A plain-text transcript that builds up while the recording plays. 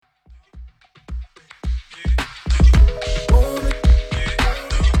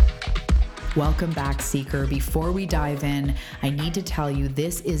Welcome back, Seeker. Before we dive in, I need to tell you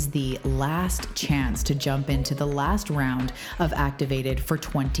this is the last chance to jump into the last round of Activated for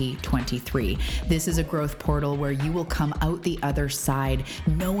 2023. This is a growth portal where you will come out the other side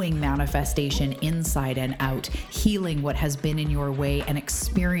knowing manifestation inside and out, healing what has been in your way and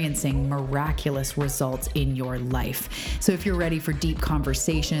experiencing miraculous results in your life. So if you're ready for deep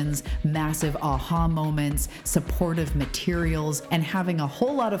conversations, massive aha moments, supportive materials, and having a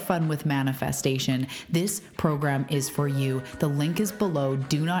whole lot of fun with manifestation, this program is for you. The link is below.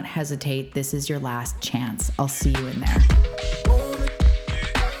 Do not hesitate. This is your last chance. I'll see you in there.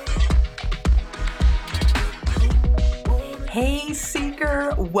 Hey,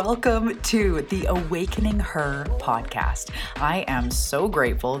 Seeker, welcome to the Awakening Her podcast. I am so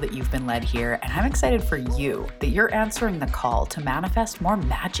grateful that you've been led here, and I'm excited for you that you're answering the call to manifest more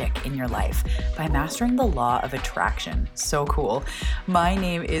magic in your life by mastering the law of attraction. So cool. My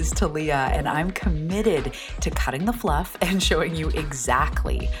name is Talia, and I'm committed to cutting the fluff and showing you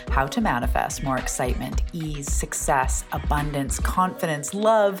exactly how to manifest more excitement, ease, success, abundance, confidence,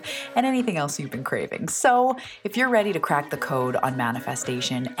 love, and anything else you've been craving. So if you're ready to crack the code on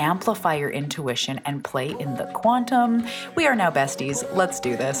manifestation, amplify your intuition, and play in the quantum, we are now besties. Let's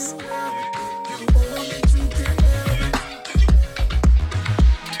do this.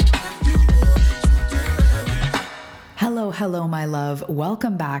 Hello, my love.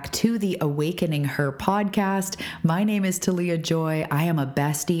 Welcome back to the Awakening Her podcast. My name is Talia Joy. I am a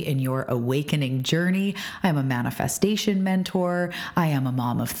bestie in your awakening journey. I am a manifestation mentor. I am a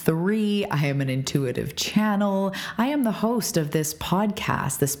mom of 3. I am an intuitive channel. I am the host of this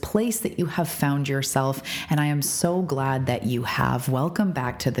podcast, this place that you have found yourself, and I am so glad that you have. Welcome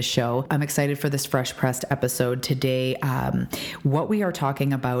back to the show. I'm excited for this fresh pressed episode today. What we are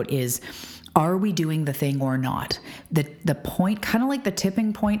talking about is, are we doing the thing or not? The point, kind of like the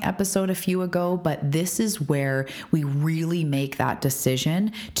tipping point episode a few ago, but this is where we really make that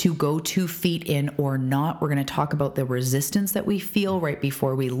decision to go 2 feet in or not. We're going to talk about the resistance that we feel right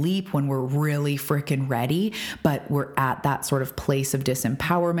before we leap when we're really freaking ready, but we're at that sort of place of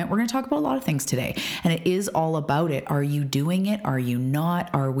disempowerment. We're going to talk about a lot of things today, and it is all about it. Are you doing it? Are you not?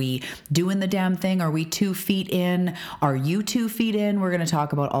 Are we doing the damn thing? Are we 2 feet in? Are you 2 feet in? We're going to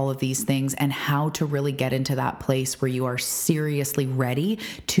talk about all of these things and how to really get into that place where you are seriously ready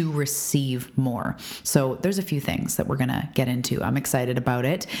to receive more. So there's a few things that we're going to get into. I'm excited about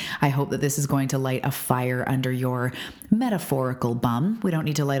it. I hope that this is going to light a fire under your metaphorical bum. We don't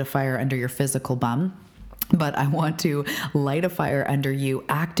need to light a fire under your physical bum, but I want to light a fire under you,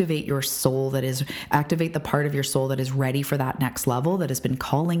 activate your soul, activate the part of your soul that is ready for that next level, that has been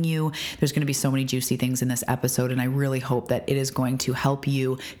calling you. There's going to be so many juicy things in this episode, and I really hope that it is going to help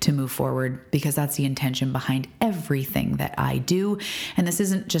you to move forward, because that's the intention behind everything that I do. And this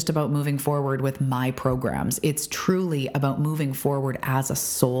isn't just about moving forward with my programs. It's truly about moving forward as a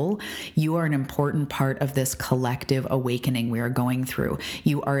soul. You are an important part of this collective awakening we are going through.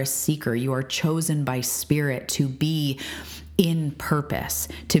 You are a seeker. You are chosen by spirit to be in purpose,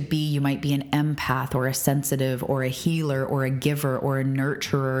 you might be an empath or a sensitive or a healer or a giver or a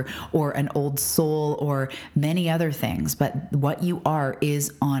nurturer or an old soul or many other things. But what you are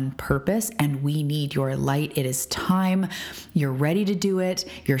is on purpose, and we need your light. It is time. You're ready to do it.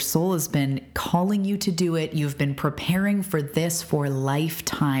 Your soul has been calling you to do it. You've been preparing for this for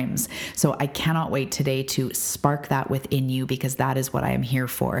lifetimes. So I cannot wait today to spark that within you, because that is what I am here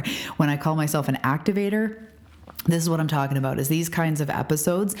for. When I call myself an activator, this is what I'm talking about, is these kinds of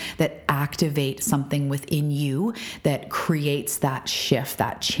episodes that activate something within you that creates that shift,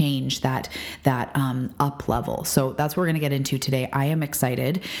 that change, that up level. So that's what we're going to get into today. I am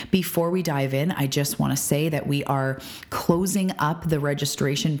excited. Before we dive in, I just want to say that we are closing up the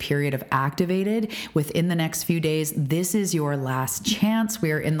registration period of Activated within the next few days. This is your last chance.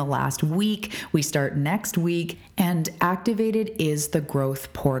 We are in the last week. We start next week, and Activated is the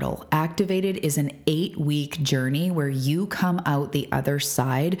growth portal. Activated is an 8-week journey where you come out the other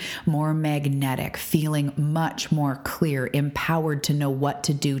side more magnetic, feeling much more clear, empowered to know what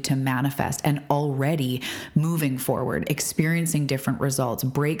to do to manifest, and already moving forward, experiencing different results,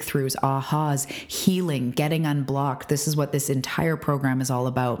 breakthroughs, ahas, healing, getting unblocked. This is what this entire program is all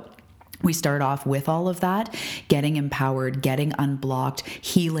about. We start off with all of that, getting empowered, getting unblocked,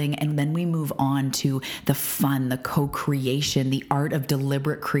 healing, and then we move on to the fun, the co-creation, the art of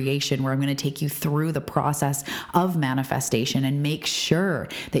deliberate creation, where I'm going to take you through the process of manifestation and make sure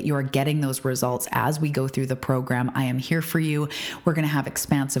that you are getting those results as we go through the program. I am here for you. We're going to have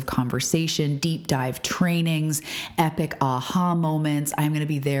expansive conversation, deep dive trainings, epic aha moments. I'm going to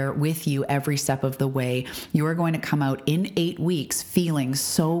be there with you every step of the way. You are going to come out in 8 weeks feeling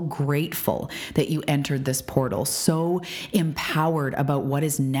so great grateful that you entered this portal, so empowered about what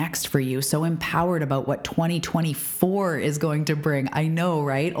is next for you, so empowered about what 2024 is going to bring. I know,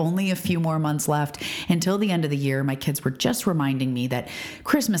 right? Only a few more months left until the end of the year. My kids were just reminding me that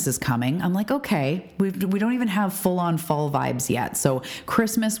Christmas is coming. I'm like, okay, we don't even have full-on fall vibes yet. So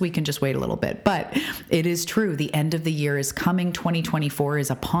Christmas, we can just wait a little bit. But it is true. The end of the year is coming. 2024 is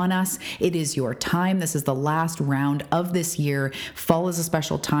upon us. It is your time. This is the last round of this year. Fall is a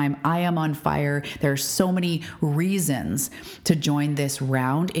special time. I am on fire. There are so many reasons to join this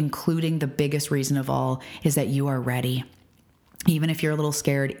round, including the biggest reason of all is that you are ready. Even if you're a little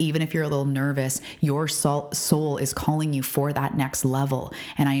scared, even if you're a little nervous, your soul is calling you for that next level.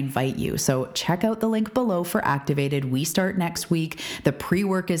 And I invite you. So check out the link below for Activated. We start next week. The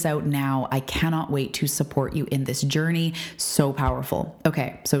pre-work is out now. I cannot wait to support you in this journey. So powerful.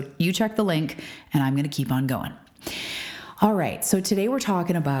 Okay, so you check the link and I'm going to keep on going. All right, so today we're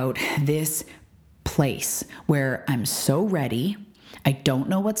talking about this place where I'm so ready. I don't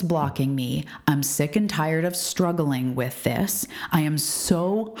know what's blocking me. I'm sick and tired of struggling with this. I am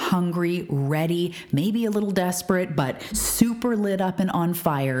so hungry, ready, maybe a little desperate, but super lit up and on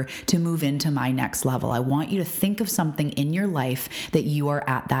fire to move into my next level. I want you to think of something in your life that you are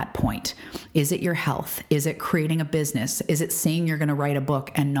at that point. Is it your health? Is it creating a business? Is it saying you're going to write a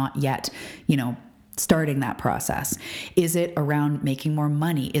book and not yet, starting that process? Is it around making more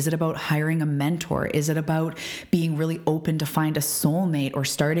money? Is it about hiring a mentor? Is it about being really open to find a soulmate or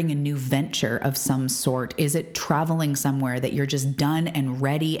starting a new venture of some sort? Is it traveling somewhere that you're just done and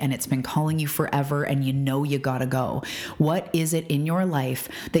ready and it's been calling you forever and you know you gotta go? What is it in your life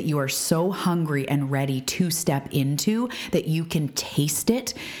that you are so hungry and ready to step into that you can taste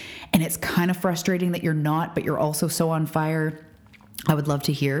it? And it's kind of frustrating that you're not, but you're also so on fire. I would love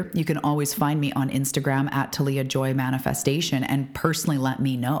to hear. You can always find me on Instagram at Talia Joy Manifestation and personally let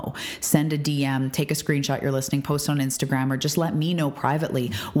me know. Send a DM, take a screenshot you're listening, post on Instagram, or just let me know privately.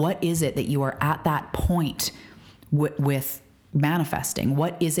 What is it that you are at that point with manifesting?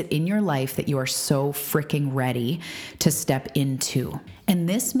 What is it in your life that you are so freaking ready to step into? And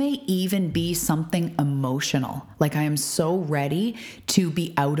this may even be something emotional. Like I am so ready to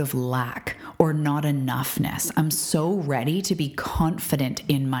be out of lack or not enoughness. I'm so ready to be confident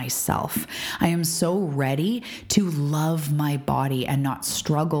in myself. I am so ready to love my body and not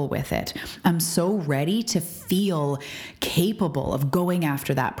struggle with it. I'm so ready to feel capable of going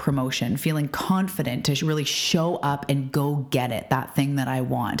after that promotion, feeling confident to really show up and go get it, that thing that I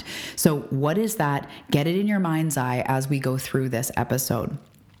want. So what is that? Get it in your mind's eye as we go through this episode.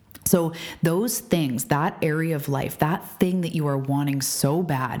 So those things, that area of life, that thing that you are wanting so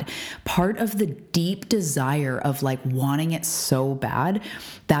bad, part of the deep desire of like wanting it so bad,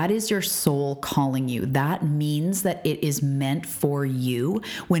 that is your soul calling you. That means that it is meant for you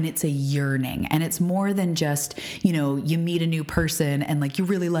when it's a yearning. And it's more than just, you meet a new person and like you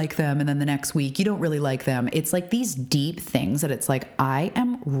really like them and then the next week you don't really like them. It's like these deep things that it's like, I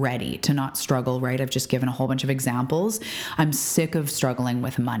am ready to not struggle, right? I've just given a whole bunch of examples. I'm sick of struggling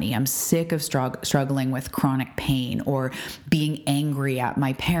with money. I'm sick of struggling with chronic pain or being angry at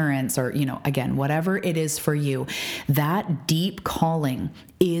my parents or, again, whatever it is for you. That deep calling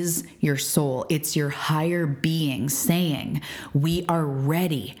is your soul. It's your higher being saying, we are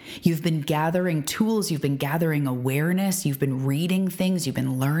ready. You've been gathering tools. You've been gathering awareness. You've been reading things. You've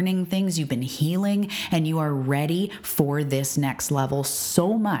been learning things. You've been healing, and you are ready for this next level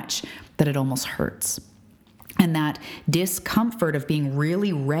so much that it almost hurts. And that discomfort of being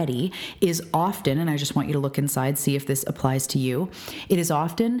really ready is often, and I just want you to look inside, see if this applies to you. It is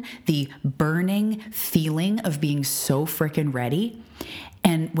often the burning feeling of being so freaking ready.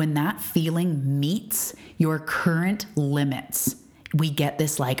 And when that feeling meets your current limits, we get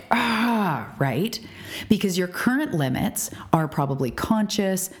this like, right? Because your current limits are probably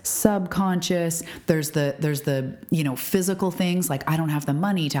conscious, subconscious. There's the physical things like I don't have the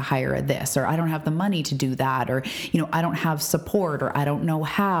money to hire this, or I don't have the money to do that, or, I don't have support, or I don't know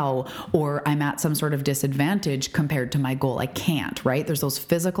how, or I'm at some sort of disadvantage compared to my goal. I can't, right? There's those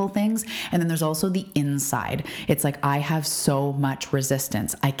physical things. And then there's also the inside. It's like, I have so much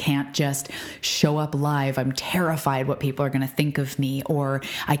resistance. I can't just show up live. I'm terrified what people are going to think of me, or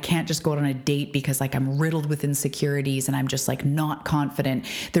I can't just go out on a date because like I'm riddled with insecurities and I'm just like not confident.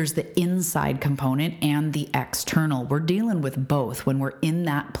 There's the inside component and the external. We're dealing with both when we're in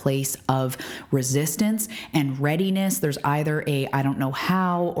that place of resistance and readiness. There's either I don't know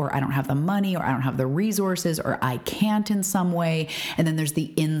how, or I don't have the money, or I don't have the resources, or I can't in some way. And then there's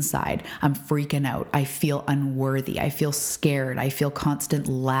the inside. I'm freaking out. I feel unworthy. I feel scared. I feel constant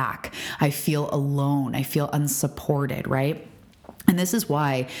lack. I feel alone. I feel unsupported, right? And this is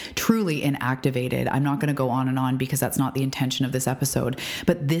why truly in Activated, I'm not going to go on and on because that's not the intention of this episode,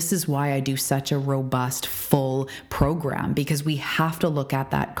 but this is why I do such a robust, full program, because we have to look at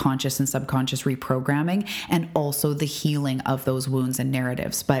that conscious and subconscious reprogramming and also the healing of those wounds and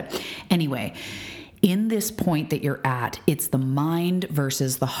narratives. But anyway, in this point that you're at, it's the mind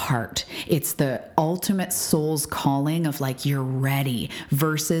versus the heart. It's the ultimate soul's calling of like, you're ready,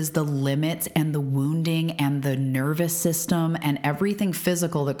 versus the limits and the wounding and the nervous system and everything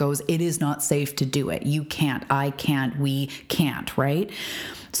physical that goes, it is not safe to do it. You can't, I can't, we can't, right?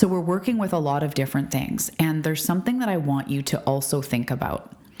 So we're working with a lot of different things. And there's something that I want you to also think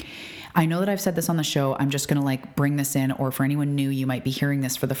about. I know that I've said this on the show. I'm just going to like bring this in, or for anyone new, you might be hearing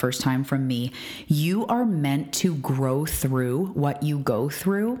this for the first time from me. You are meant to grow through what you go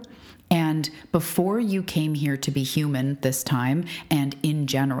through. And before you came here to be human this time, and in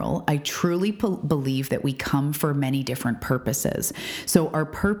general, I truly believe that we come for many different purposes. So our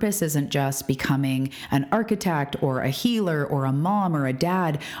purpose isn't just becoming an architect or a healer or a mom or a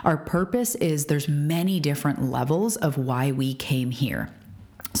dad. Our purpose is there's many different levels of why we came here.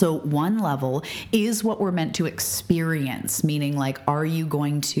 So one level is what we're meant to experience, meaning like, are you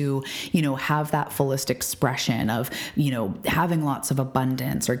going to, have that fullest expression of, having lots of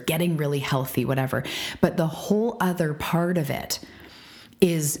abundance or getting really healthy, whatever. But the whole other part of it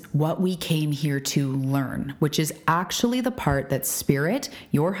is what we came here to learn, which is actually the part that spirit,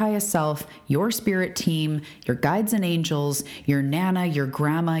 your highest self, your spirit team, your guides and angels, your nana, your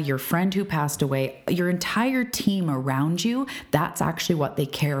grandma, your friend who passed away, your entire team around you, that's actually what they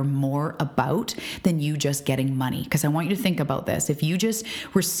care more about than you just getting money. Because I want you to think about this. If you just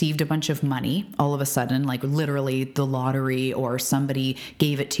received a bunch of money all of a sudden, like literally the lottery or somebody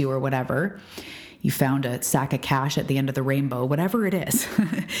gave it to you or whatever, you found a sack of cash at the end of the rainbow, whatever it is,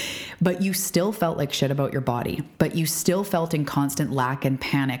 but you still felt like shit about your body, but you still felt in constant lack and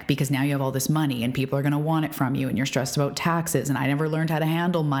panic because now you have all this money and people are going to want it from you and you're stressed about taxes and I never learned how to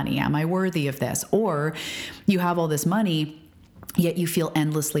handle money. Am I worthy of this? Or you have all this money, yet you feel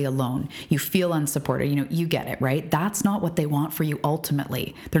endlessly alone. You feel unsupported. You get it, right? That's not what they want for you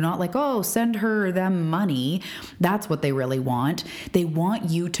ultimately. They're not like, oh, send them money. That's what they really want. They want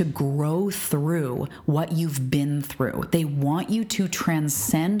you to grow through what you've been through. They want you to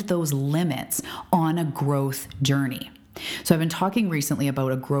transcend those limits on a growth journey. So I've been talking recently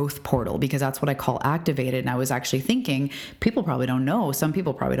about a growth portal because that's what I call Activated. And I was actually thinking people probably don't know. Some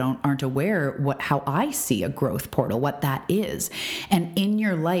people probably aren't aware how I see a growth portal, what that is. And in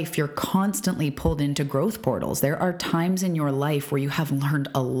your life, you're constantly pulled into growth portals. There are times in your life where you have learned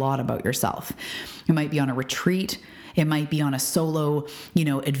a lot about yourself. You might be on a retreat. It might be on a solo,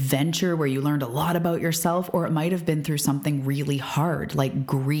 adventure where you learned a lot about yourself, or it might have been through something really hard like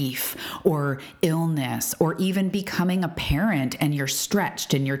grief or illness, or even becoming a parent and you're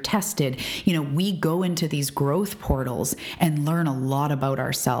stretched and you're tested. We go into these growth portals and learn a lot about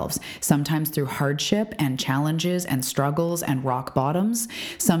ourselves, sometimes through hardship and challenges and struggles and rock bottoms,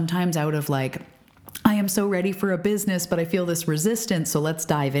 sometimes out of like, I am so ready for a business, but I feel this resistance, so let's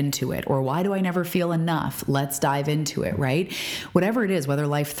dive into it. Or why do I never feel enough? Let's dive into it, right? Whatever it is, whether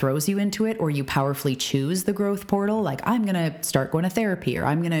life throws you into it or you powerfully choose the growth portal, like I'm going to start going to therapy, or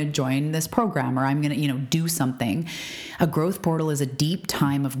I'm going to join this program, or I'm going to, do something. A growth portal is a deep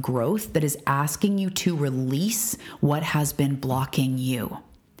time of growth that is asking you to release what has been blocking you.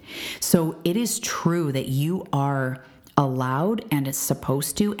 So it is true that you are allowed and is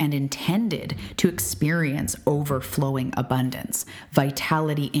supposed to and intended to experience overflowing abundance,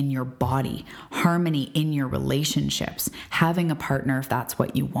 vitality in your body, harmony in your relationships, having a partner if that's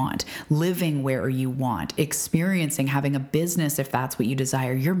what you want, living where you want, experiencing having a business if that's what you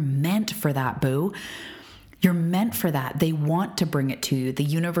desire. You're meant for that, boo. You're meant for that. They want to bring it to you. The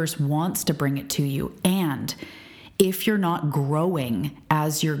universe wants to bring it to you. And if you're not growing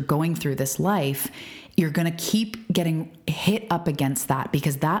as you're going through this life, you're going to keep getting hit up against that,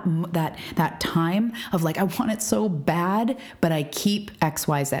 because that time of like, I want it so bad, but I keep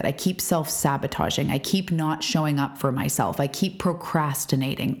XYZ. I keep self-sabotaging. I keep not showing up for myself. I keep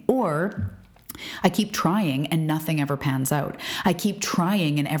procrastinating, or I keep trying and nothing ever pans out. I keep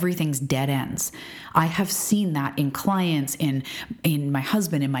trying and everything's dead ends. I have seen that in clients, in my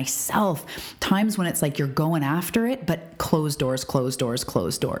husband, in myself, times when it's like you're going after it, but closed doors, closed doors,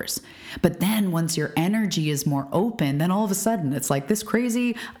 closed doors. But then once your energy is more open, then all of a sudden it's like this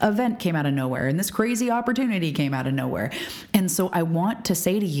crazy event came out of nowhere and this crazy opportunity came out of nowhere. And so I want to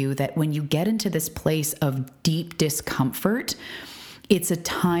say to you that when you get into this place of deep discomfort, It's a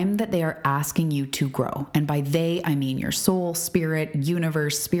time that they are asking you to grow. And by they, I mean your soul, spirit,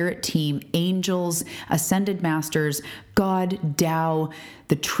 universe, spirit team, angels, ascended masters, God, Tao,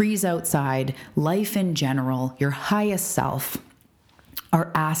 the trees outside, life in general, your highest self are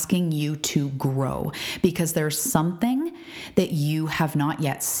asking you to grow because there's something that you have not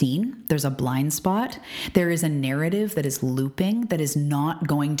yet seen. There's a blind spot. There is a narrative that is looping that is not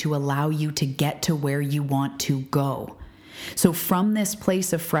going to allow you to get to where you want to go. So from this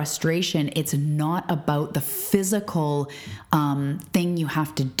place of frustration, it's not about the physical thing you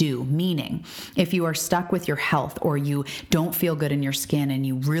have to do. Meaning, if you are stuck with your health or you don't feel good in your skin and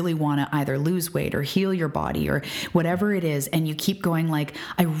you really want to either lose weight or heal your body or whatever it is, and you keep going like,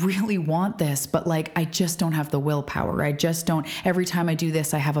 I really want this, but like, I just don't have the willpower. I just don't, every time I do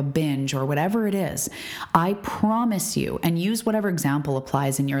this, I have a binge or whatever it is. I promise you, and use whatever example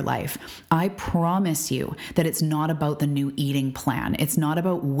applies in your life, I promise you that it's not about the new eating plan. It's not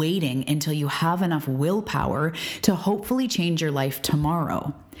about waiting until you have enough willpower to hopefully change your life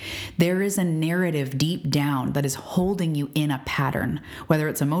tomorrow. There is a narrative deep down that is holding you in a pattern, whether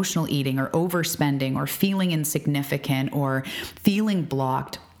it's emotional eating or overspending or feeling insignificant or feeling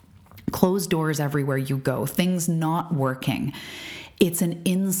blocked, closed doors everywhere you go, things not working. It's an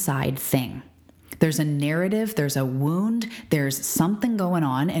inside thing. There's a narrative, there's a wound, there's something going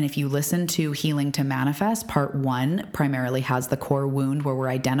on. And if you listen to Healing to Manifest, part 1 primarily has the core wound where we're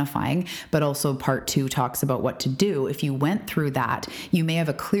identifying, but also part 2 talks about what to do. If you went through that, you may have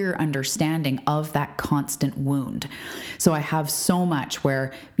a clear understanding of that constant wound. So I have so much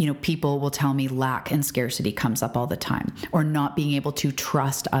where, people will tell me lack and scarcity comes up all the time, or not being able to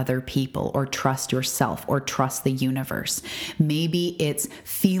trust other people or trust yourself or trust the universe. Maybe it's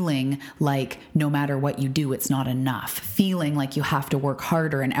feeling like no matter what you do, it's not enough. Feeling like you have to work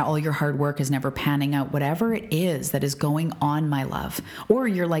harder and all your hard work is never panning out. Whatever it is that is going on, my love. Or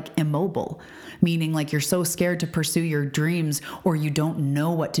you're like immobile, meaning like you're so scared to pursue your dreams or you don't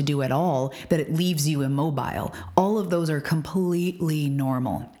know what to do at all that it leaves you immobile. All of those are completely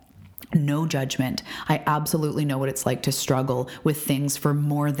normal. No judgment. I absolutely know what it's like to struggle with things for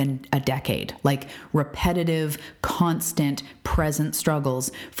more than a decade, like repetitive, constant, present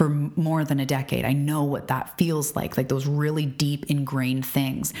struggles for more than a decade. I know what that feels like those really deep ingrained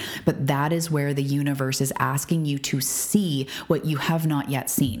things. But that is where the universe is asking you to see what you have not yet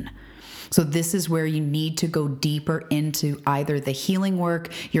seen. So this is where you need to go deeper into either the healing work,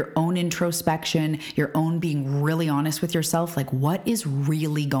 your own introspection, your own being really honest with yourself, like what is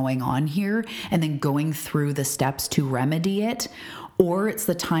really going on here, and then going through the steps to remedy it. Or it's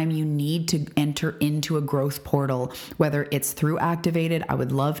the time you need to enter into a growth portal, whether it's through Activated. I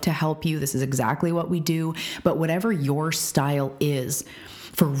would love to help you. This is exactly what we do. But whatever your style is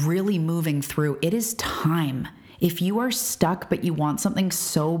for really moving through, it is time. If you are stuck, but you want something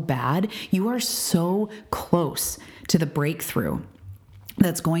so bad, you are so close to the breakthrough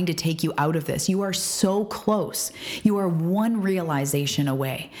that's going to take you out of this. You are so close. You are one realization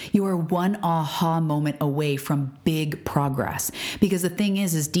away. You are one aha moment away from big progress. Because the thing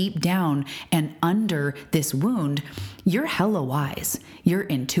is deep down and under this wound, you're hella wise. You're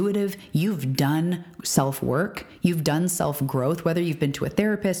intuitive. You've done self-work. You've done self-growth, whether you've been to a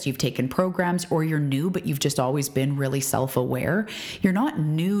therapist, you've taken programs, or you're new, but you've just always been really self-aware. You're not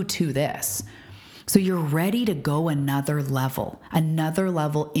new to this. So you're ready to go another level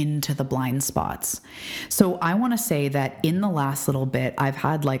into the blind spots. So I want to say that in the last little bit, I've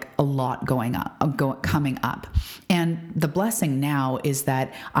had like a lot coming up. And the blessing now is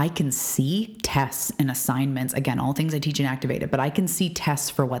that I can see tests and assignments, again, all things I teach in Activated, but I can see tests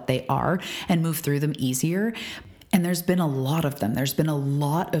for what they are and move through them easier. And there's been a lot of them. There's been a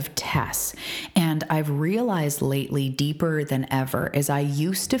lot of tests. And I've realized lately, deeper than ever, is I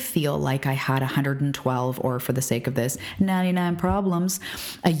used to feel like I had 112, or for the sake of this, 99 problems.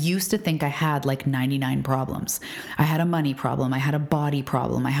 I used to think I had like 99 problems. I had a money problem. I had a body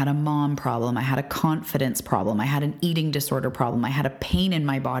problem. I had a mom problem. I had a confidence problem. I had an eating disorder problem. I had a pain in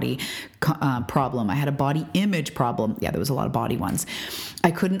my body problem. I had a body image problem. Yeah, there was a lot of body ones.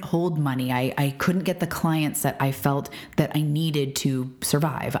 I couldn't hold money. I couldn't get the clients that I felt that I needed to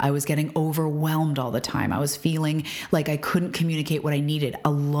survive. I was getting overwhelmed all the time. I was feeling like I couldn't communicate what I needed,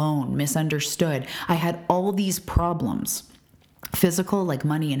 alone, misunderstood. I had all these problems. Physical, like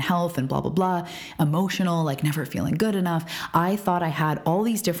money and health and blah, blah, blah. Emotional, like never feeling good enough. I thought I had all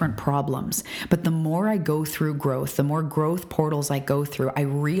these different problems. But the more I go through growth, the more growth portals I go through, I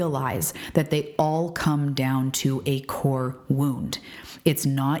realize that they all come down to a core wound. It's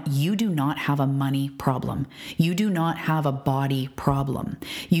not, you do not have a money problem. You do not have a body problem.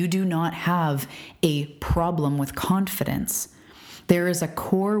 You do not have a problem with confidence. There is a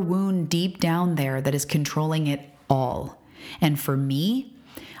core wound deep down there that is controlling it all. And for me,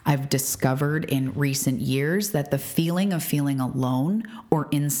 I've discovered in recent years that the feeling of feeling alone or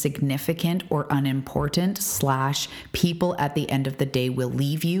insignificant or unimportant / people at the end of the day will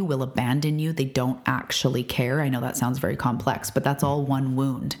leave you, will abandon you. They don't actually care. I know that sounds very complex, but that's all one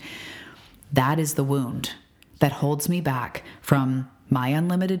wound. That is the wound that holds me back from my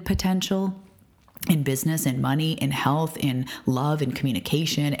unlimited potential in business, in money, in health, in love, in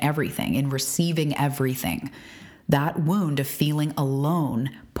communication, everything, in receiving everything. That wound of feeling alone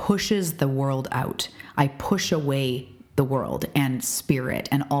pushes the world out. I push away the world and spirit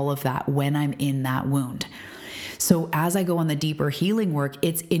and all of that when I'm in that wound. So as I go on the deeper healing work,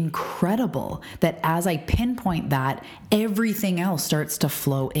 it's incredible that as I pinpoint that, everything else starts to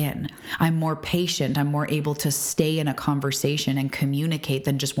flow in. I'm more patient. I'm more able to stay in a conversation and communicate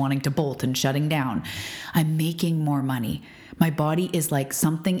than just wanting to bolt and shutting down. I'm making more money. My body is like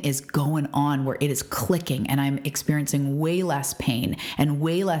something is going on where it is clicking and I'm experiencing way less pain and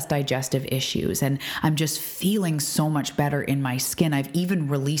way less digestive issues. And I'm just feeling so much better in my skin. I've even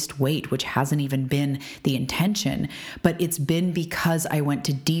released weight, which hasn't even been the intention, but it's been because I went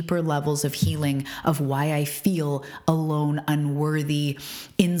to deeper levels of healing of why I feel alone, unworthy,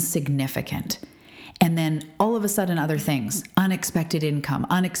 insignificant. And then all of a sudden, other things, unexpected income,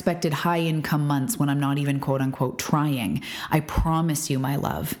 unexpected high income months when I'm not even quote unquote trying. I promise you, my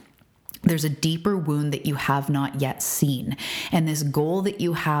love, there's a deeper wound that you have not yet seen. And this goal that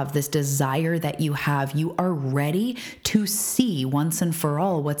you have, this desire that you have, you are ready to see once and for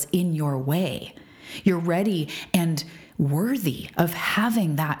all what's in your way. You're ready and worthy of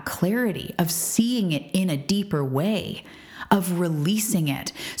having that clarity, of seeing it in a deeper way, of releasing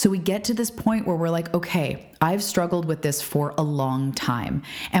it. So we get to this point where we're like, okay, I've struggled with this for a long time.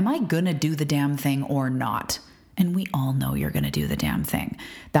 Am I gonna do the damn thing or not? And we all know you're gonna do the damn thing.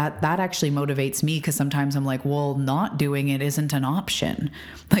 That actually motivates me because sometimes I'm like, well, not doing it isn't an option.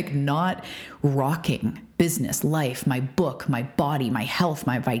 Like not rocking business, life, my book, my body, my health,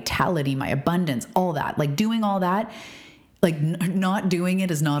 my vitality, my abundance, all that, like doing all that. Like not doing it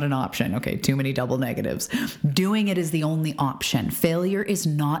is not an option. Okay, too many double negatives. Doing it is the only option. Failure is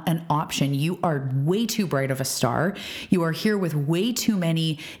not an option. You are way too bright of a star. You are here with way too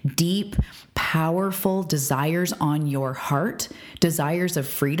many deep, powerful desires on your heart, desires of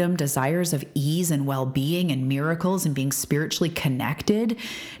freedom, desires of ease and well-being and miracles and being spiritually connected,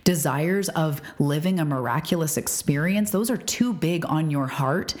 desires of living a miraculous experience. Those are too big on your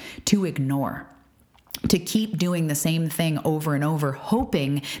heart to ignore. To keep doing the same thing over and over,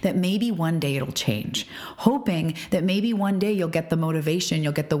 hoping that maybe one day it'll change, hoping that maybe one day you'll get the motivation,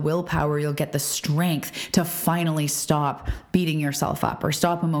 you'll get the willpower, you'll get the strength to finally stop beating yourself up or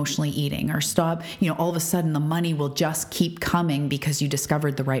stop emotionally eating or stop, all of a sudden the money will just keep coming because you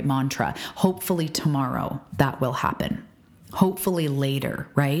discovered the right mantra. Hopefully tomorrow that will happen. Hopefully later,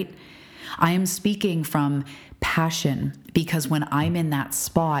 right? I am speaking from passion because when I'm in that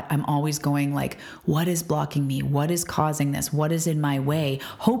spot, I'm always going like, what is blocking me? What is causing this? What is in my way?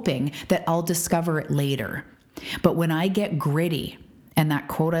 Hoping that I'll discover it later. But when I get gritty, and that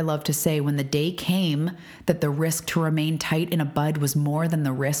quote I love to say, when the day came that the risk to remain tight in a bud was more than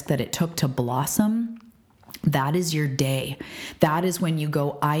the risk that it took to blossom, that is your day. That is when you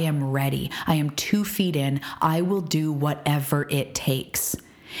go, I am ready. I am 2 feet in. I will do whatever it takes.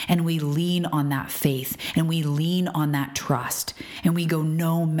 And we lean on that faith and we lean on that trust and we go,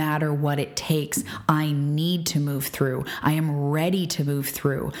 no matter what it takes, I need to move through. I am ready to move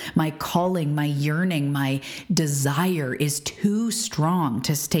through. My calling, my yearning, my desire is too strong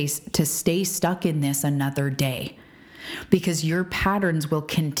to stay stuck in this another day, because your patterns will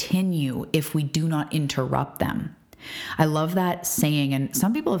continue if we do not interrupt them. I love that saying, and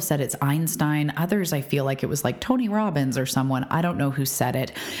some people have said it's Einstein. Others, I feel like it was like Tony Robbins or someone. I don't know who said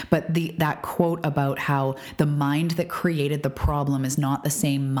it, but that quote about how the mind that created the problem is not the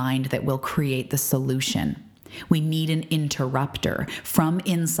same mind that will create the solution. We need an interrupter. From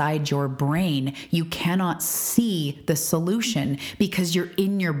inside your brain, you cannot see the solution because you're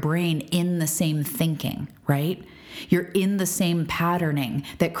in your brain in the same thinking, right? You're in the same patterning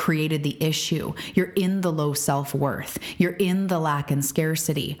that created the issue. You're in the low self-worth. You're in the lack and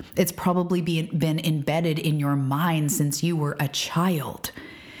scarcity. It's probably been embedded in your mind since you were a child.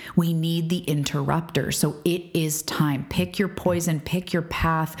 We need the interrupter. So it is time. Pick your poison, pick your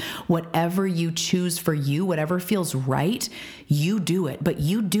path, whatever you choose for you, whatever feels right, you do it. But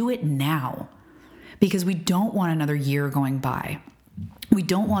you do it now, because we don't want another year going by. We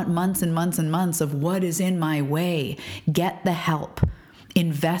don't want months and months and months of what is in my way. Get the help.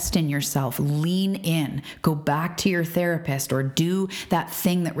 Invest in yourself, lean in, go back to your therapist or do that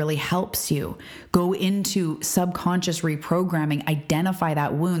thing that really helps you. Go into subconscious reprogramming, identify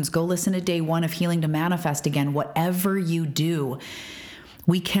that wounds, go listen to day 1 of Healing to Manifest again, whatever you do.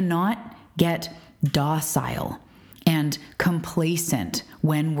 We cannot get docile and complacent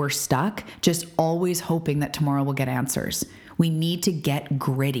when we're stuck, just always hoping that tomorrow we'll get answers. We need to get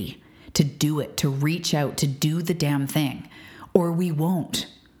gritty, to do it, to reach out, to do the damn thing. Or we won't.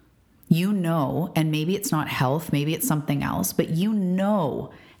 You know, and maybe it's not health, maybe it's something else, but you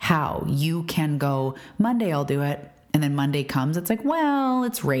know how you can go, Monday I'll do it. And then Monday comes, it's like, well,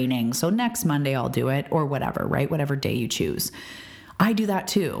 it's raining, so next Monday I'll do it, or whatever, right? Whatever day you choose. I do that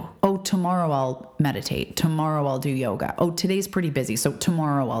too. Oh, tomorrow I'll meditate. Tomorrow I'll do yoga. Oh, today's pretty busy, so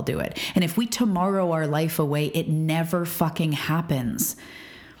tomorrow I'll do it. And if we tomorrow our life away, it never fucking happens.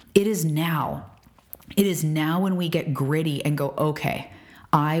 It is now. It is now when we get gritty and go, okay,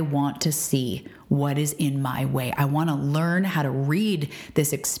 I want to see what is in my way. I want to learn how to read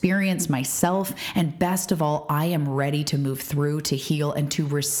this experience myself. And best of all, I am ready to move through, to heal, and to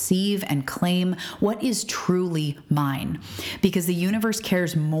receive and claim what is truly mine. Because the universe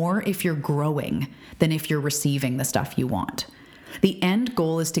cares more if you're growing than if you're receiving the stuff you want. The end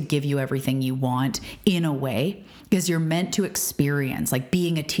goal is to give you everything you want in a way, because you're meant to experience, like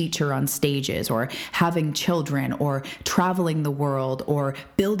being a teacher on stages or having children or traveling the world or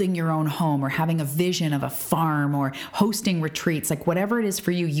building your own home or having a vision of a farm or hosting retreats, like whatever it is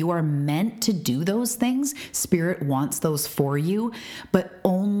for you, you are meant to do those things. Spirit wants those for you, but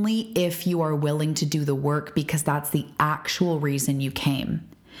only if you are willing to do the work, because that's the actual reason you came.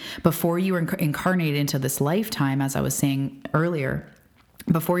 Before you were incarnated into this lifetime, as I was saying earlier,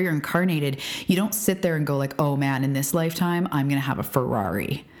 before you're incarnated, you don't sit there and go like, oh man, in this lifetime, I'm going to have a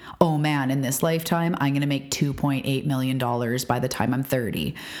Ferrari. Oh man, in this lifetime, I'm going to make $2.8 million by the time I'm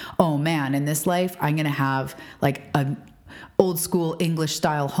 30. Oh man, in this life, I'm going to have like a old school English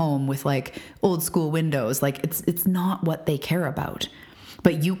style home with like old school windows. Like it's not what they care about.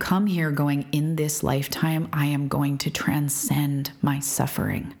 But you come here going, in this lifetime, I am going to transcend my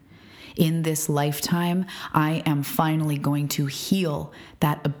suffering. In this lifetime, I am finally going to heal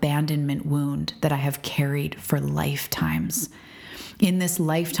that abandonment wound that I have carried for lifetimes. In this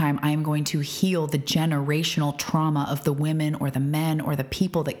lifetime, I am going to heal the generational trauma of the women or the men or the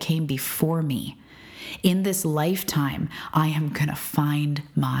people that came before me. In this lifetime, I am going to find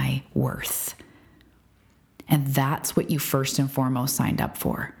my worth. And that's what you first and foremost signed up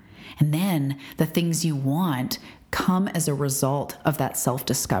for. And then the things you want come as a result of that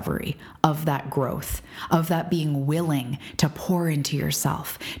self-discovery, of that growth, of that being willing to pour into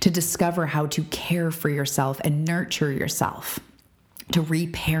yourself, to discover how to care for yourself and nurture yourself, to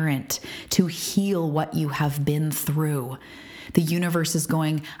reparent, to heal what you have been through. The universe is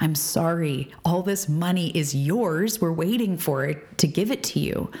going, I'm sorry, all this money is yours. We're waiting for it to give it to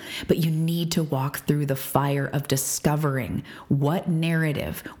you. But you need to walk through the fire of discovering what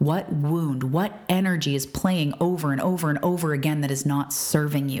narrative, what wound, what energy is playing over and over and over again that is not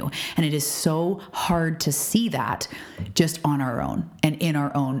serving you. And it is so hard to see that just on our own and in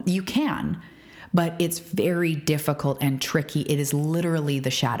our own. You can, but it's very difficult and tricky. It is literally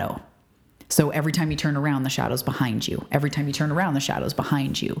the shadow. So every time you turn around, the shadow's behind you. Every time you turn around, the shadow's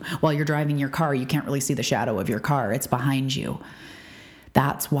behind you. While you're driving your car, you can't really see the shadow of your car. It's behind you.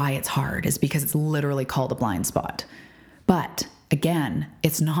 That's why it's hard, is because it's literally called a blind spot. But again,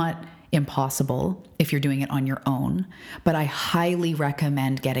 it's not impossible if you're doing it on your own, but I highly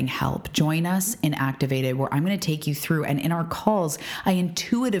recommend getting help. Join us in Activated, where I'm going to take you through, and in our calls, I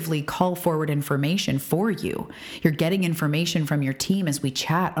intuitively call forward information for you. You're getting information from your team as we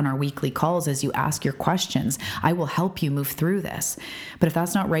chat on our weekly calls, as you ask your questions. I will help you move through this. But if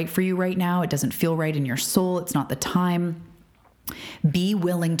that's not right for you right now, it doesn't feel right in your soul, it's not the time, be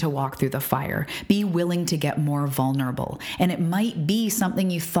willing to walk through the fire. Be willing to get more vulnerable. And it might be something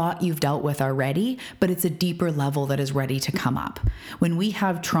you thought you've dealt with already, but it's a deeper level that is ready to come up. When we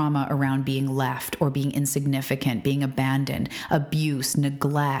have trauma around being left or being insignificant, being abandoned, abuse,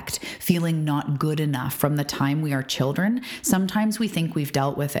 neglect, feeling not good enough from the time we are children, sometimes we think we've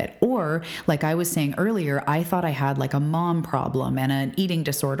dealt with it. Or, like I was saying earlier, I thought I had like a mom problem and an eating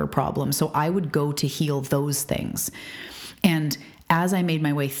disorder problem, so I would go to heal those things. And as I made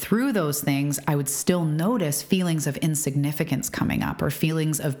my way through those things, I would still notice feelings of insignificance coming up, or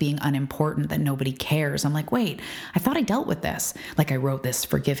feelings of being unimportant, that nobody cares. I'm like, wait, I thought I dealt with this. Like I wrote this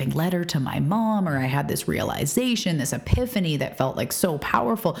forgiving letter to my mom, or I had this realization, this epiphany that felt like so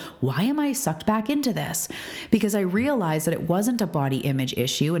powerful. Why am I sucked back into this? Because I realized that it wasn't a body image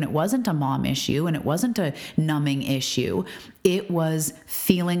issue, and it wasn't a mom issue, and it wasn't a numbing issue. It was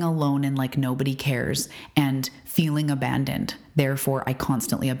feeling alone and like nobody cares, and feeling abandoned. Therefore, I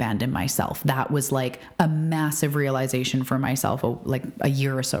constantly abandon myself. That was like a massive realization for myself, like a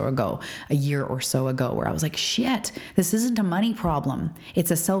year or so ago, where I was like, shit, this isn't a money problem. It's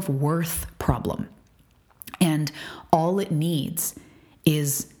a self-worth problem. And all it needs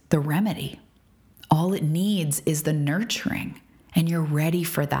is the remedy. All it needs is the nurturing. And you're ready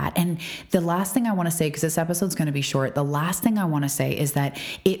for that. And the last thing I want to say, because this episode's going to be short, the last thing I want to say is that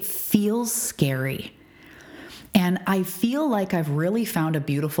it feels scary. And I feel like I've really found a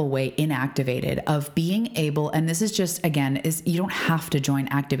beautiful way in Activated of being able, and this is just, again, is you don't have to join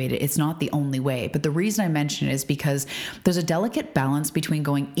Activated. It's not the only way. But the reason I mention it is because there's a delicate balance between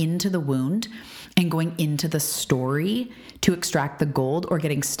going into the wound and going into the story to extract the gold, or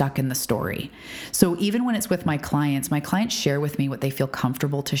getting stuck in the story. So even when it's with my clients share with me what they feel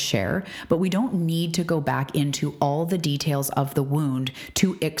comfortable to share, but we don't need to go back into all the details of the wound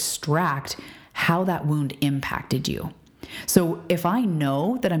to extract how that wound impacted you. So if I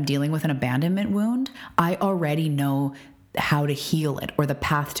know that I'm dealing with an abandonment wound, I already know how to heal it, or the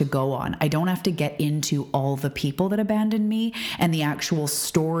path to go on. I don't have to get into all the people that abandoned me and the actual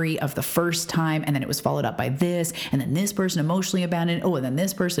story of the first time, and then it was followed up by this, and then this person emotionally abandoned, and then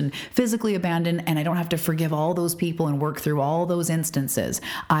this person physically abandoned, and I don't have to forgive all those people and work through all those instances.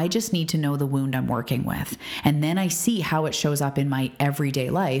 I just need to know the wound I'm working with, and then I see how it shows up in my everyday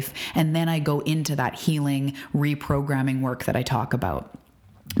life, and then I go into that healing, reprogramming work that I talk about.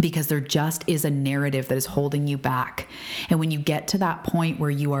 Because there just is a narrative that is holding you back. And when you get to that point where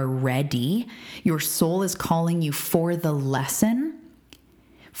you are ready, your soul is calling you for the lesson,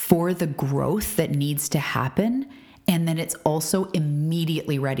 for the growth that needs to happen. And then it's also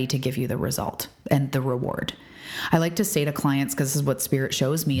immediately ready to give you the result and the reward. I like to say to clients, because this is what Spirit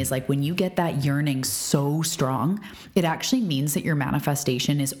shows me, is like when you get that yearning so strong, it actually means that your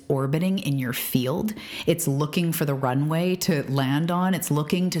manifestation is orbiting in your field. It's looking for the runway to land on. It's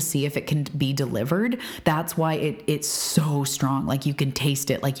looking to see if it can be delivered. That's why it's so strong. Like you can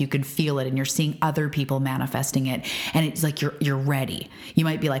taste it, like you can feel it, and you're seeing other people manifesting it. And it's like you're ready. You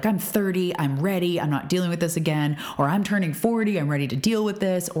might be like, I'm 30, I'm ready, I'm not dealing with this again. Or I'm turning 40, I'm ready to deal with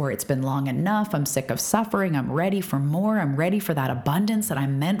this. Or it's been long enough, I'm sick of suffering, I'm ready for more. I'm ready for that abundance that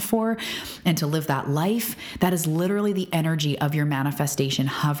I'm meant for and to live that life. That is literally the energy of your manifestation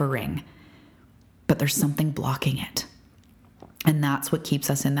hovering. But there's something blocking it. And that's what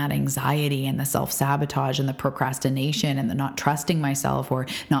keeps us in that anxiety and the self-sabotage and the procrastination and the not trusting myself or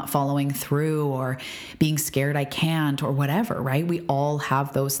not following through or being scared I can't or whatever, right? We all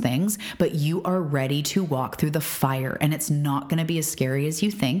have those things, but you are ready to walk through the fire, and it's not going to be as scary as you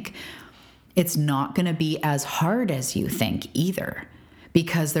think. It's not going to be as hard as you think either,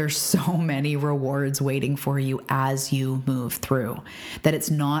 because there's so many rewards waiting for you as you move through, that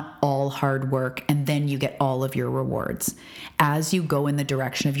it's not all hard work and then you get all of your rewards. As you go in the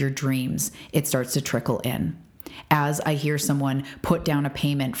direction of your dreams, it starts to trickle in. As I hear someone put down a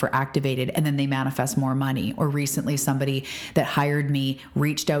payment for Activated and then they manifest more money. Or recently somebody that hired me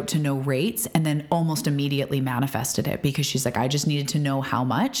reached out to know rates and then almost immediately manifested it, because she's like, I just needed to know how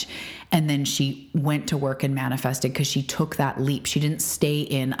much. And then she went to work and manifested because she took that leap. She didn't stay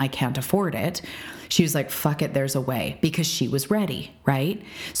in, I can't afford it. She was like, fuck it, there's a way, because she was ready, right?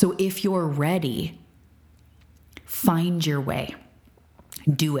 So if you're ready, find your way,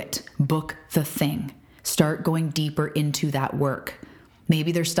 do it, book the thing. Start going deeper into that work.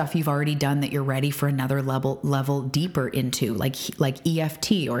 Maybe there's stuff you've already done that you're ready for another level deeper into, like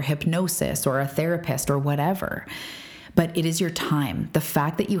EFT or hypnosis or a therapist or whatever. But it is your time. The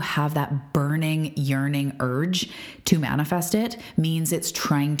fact that you have that burning, yearning urge to manifest it means it's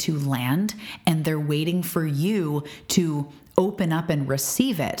trying to land, and they're waiting for you to open up and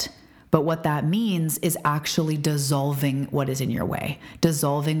receive it. But what that means is actually dissolving what is in your way,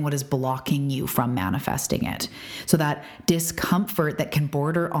 dissolving what is blocking you from manifesting it. So that discomfort that can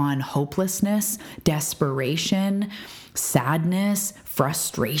border on hopelessness, desperation, sadness,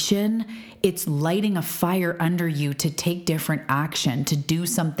 frustration, it's lighting a fire under you to take different action, to do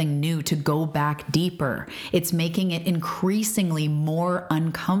something new, to go back deeper. It's making it increasingly more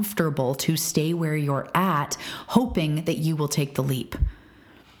uncomfortable to stay where you're at, hoping that you will take the leap.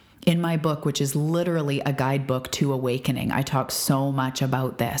 In my book, which is literally a guidebook to awakening, I talk so much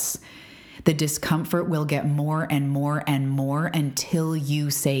about this. The discomfort will get more and more and more until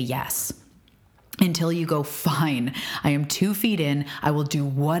you say yes. Until you go, fine, I am 2 feet in, I will do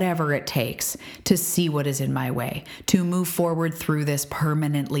whatever it takes to see what is in my way, to move forward through this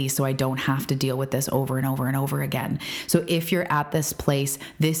permanently so I don't have to deal with this over and over and over again. So if you're at this place,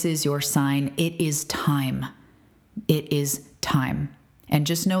 this is your sign. It is time. It is time. And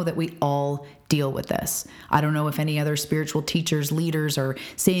just know that we all deal with this. I don't know if any other spiritual teachers, leaders are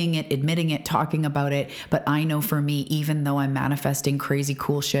saying it, admitting it, talking about it, but I know for me, even though I'm manifesting crazy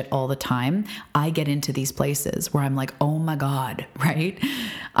cool shit all the time, I get into these places where I'm like, oh my God, right?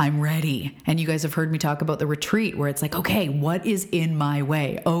 I'm ready. And you guys have heard me talk about the retreat where it's like, okay, what is in my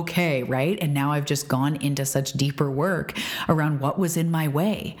way? Okay, right? And now I've just gone into such deeper work around what was in my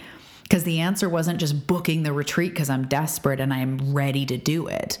way. Because the answer wasn't just booking the retreat because I'm desperate and I'm ready to do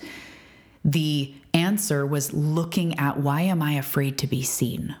it. The answer was looking at, why am I afraid to be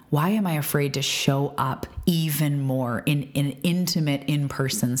seen? Why am I afraid to show up even more in an intimate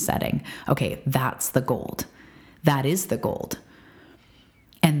in-person setting? Okay, that's the gold. That is the gold.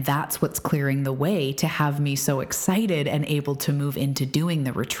 And that's what's clearing the way to have me so excited and able to move into doing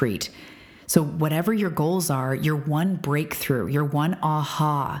the retreat. So whatever your goals are, your one breakthrough, your one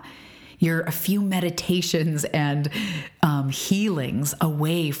aha, you're a few meditations and healings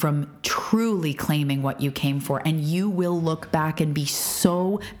away from truly claiming what you came for. And you will look back and be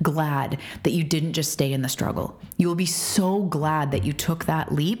so glad that you didn't just stay in the struggle. You will be so glad that you took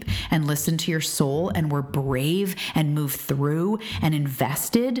that leap and listened to your soul and were brave and moved through and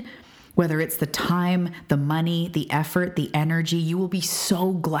invested. Whether it's the time, the money, the effort, the energy, you will be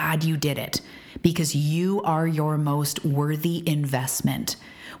so glad you did it because you are your most worthy investment.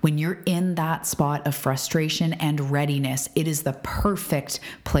 When you're in that spot of frustration and readiness, it is the perfect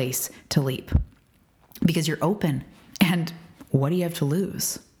place to leap because you're open. And what do you have to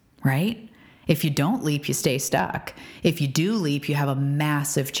lose, right? If you don't leap, you stay stuck. If you do leap, you have a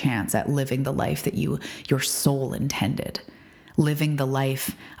massive chance at living the life that your soul intended. Living the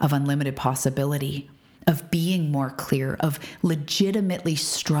life of unlimited possibility, of being more clear, of legitimately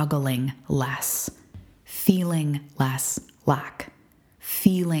struggling less, feeling less lack,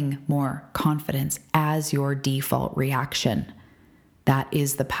 feeling more confidence as your default reaction. That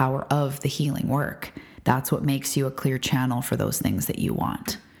is the power of the healing work. That's what makes you a clear channel for those things that you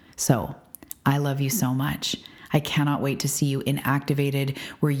want. So I love you so much. I cannot wait to see you in Activated,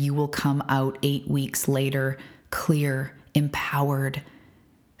 where you will come out 8 weeks later, clear, empowered,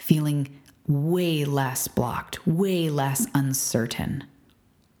 feeling way less blocked, way less uncertain,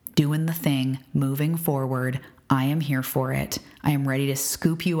 doing the thing, moving forward. I am here for it. I am ready to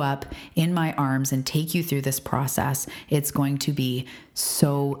scoop you up in my arms and take you through this process. It's going to be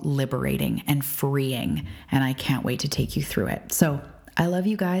so liberating and freeing, and I can't wait to take you through it. So I love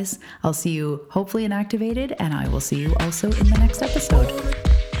you guys. I'll see you hopefully in Activated, and I will see you also in the next episode.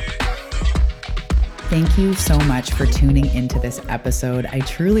 Thank you so much for tuning into this episode. I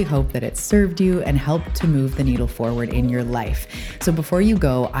truly hope that it served you and helped to move the needle forward in your life. So before you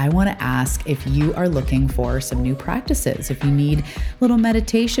go, I want to ask if you are looking for some new practices, if you need a little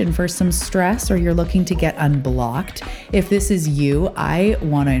meditation for some stress, or you're looking to get unblocked. If this is you, I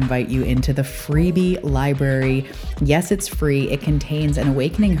want to invite you into the freebie library. Yes, it's free. It contains an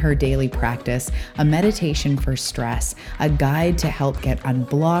Awakening Her daily practice, a meditation for stress, a guide to help get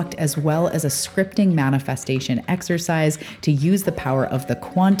unblocked, as well as a scripting manifestation exercise to use the power of the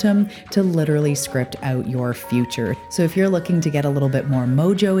quantum to literally script out your future. So if you're looking to get a little bit more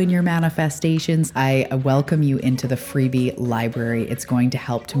mojo in your manifestations, I welcome you into the freebie library. It's going to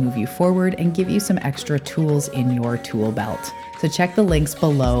help to move you forward and give you some extra tools in your tool belt. So check the links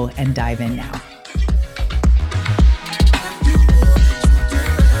below and dive in now.